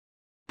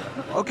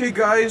Okay,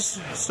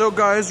 guys. So,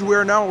 guys,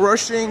 we're now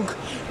rushing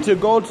to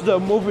go to the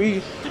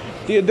movie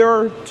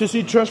theater to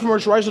see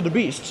Transformers: Rise of the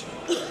Beast.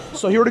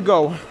 So here to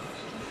go.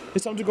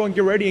 It's time to go and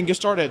get ready and get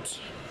started.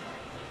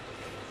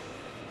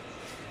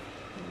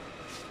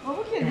 Well,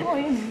 we can go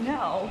in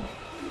now.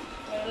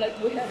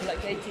 Like we have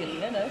like 18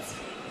 minutes.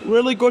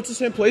 Really, go to the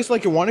same place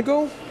like you want to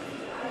go?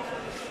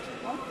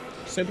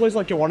 Same place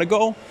like you want to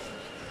go?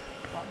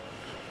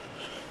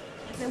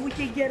 Then we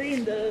can get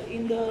in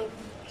the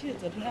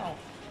theater now.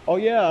 Oh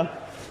yeah.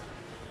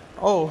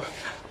 Oh,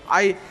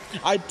 I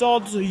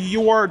thought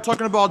you were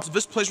talking about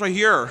this place right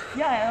here.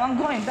 Yeah, I'm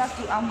going back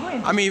to.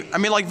 I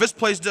mean like this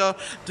place, the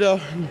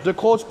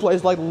clothes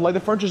place, like the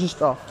furniture and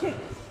stuff.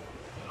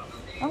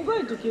 I'm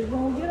going to kick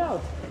when we get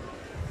out.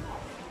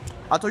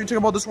 I thought you were talking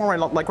about this one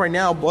right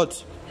now,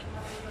 but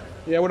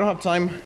yeah, we don't have time.